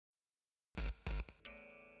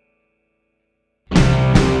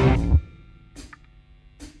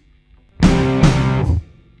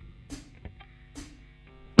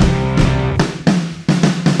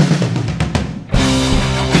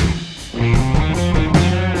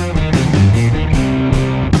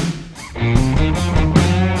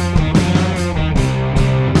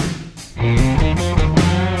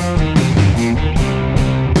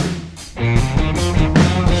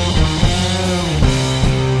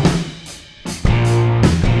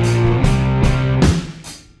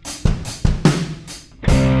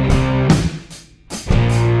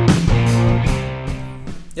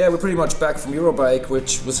pretty much back from Eurobike,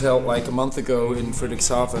 which was held like a month ago in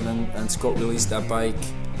Friedrichshafen, and Scott released that bike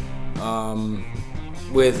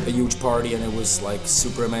with a huge party, and it was like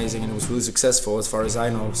super amazing, and it was really successful as far as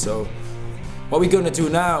I know. So what we're gonna do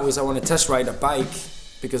now is I want to test ride a bike,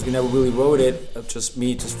 because we never really rode it, just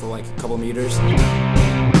for like a couple meters.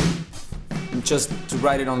 And just to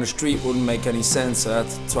ride it on the street wouldn't make any sense, so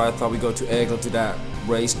I thought we'd go to Egel, to that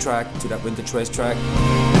racetrack, to that vintage racetrack.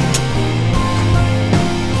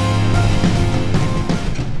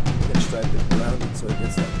 So it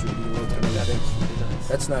gets that 3D look and everything.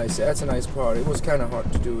 That's nice. That's a nice part. It was kind of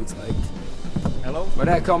hard to do. It's like. Hello. My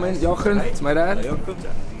dad coming. Jochen. It's my dad.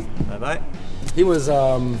 Bye bye. He was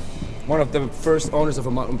one of the first owners of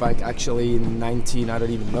a mountain bike actually in 19. I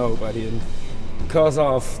don't even know, but because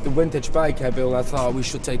of the vintage bike I built, I thought we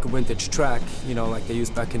should take a vintage track, you know, like they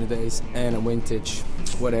used back in the days, and a vintage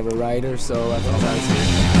whatever rider. So I thought that was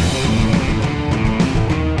it.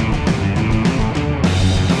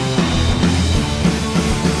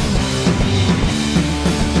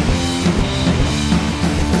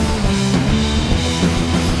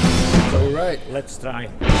 Let's try.